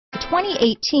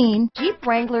2018 Jeep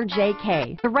Wrangler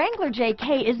JK. The Wrangler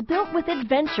JK is built with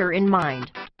adventure in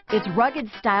mind. Its rugged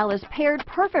style is paired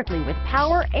perfectly with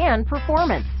power and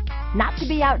performance. Not to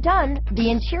be outdone, the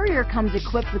interior comes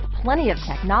equipped with plenty of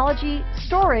technology,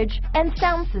 storage, and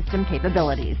sound system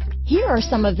capabilities. Here are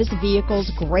some of this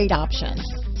vehicle's great options: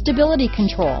 stability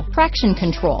control, traction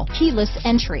control, keyless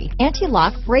entry,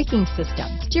 anti-lock braking system,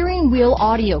 steering wheel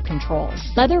audio controls,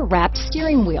 leather-wrapped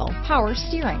steering wheel, power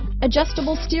steering,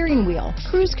 adjustable steering wheel,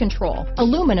 cruise control,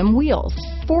 aluminum wheels,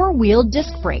 four-wheel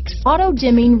disc brakes,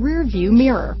 auto-dimming rear-view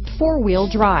mirror, four-wheel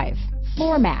drive,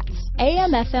 floor mats,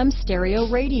 AM/FM stereo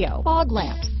radio, fog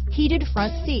lamps, heated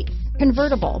front seats,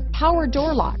 convertible, power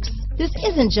door locks. This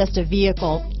isn't just a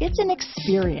vehicle, it's an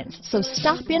experience. So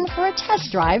stop in for a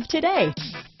test drive today.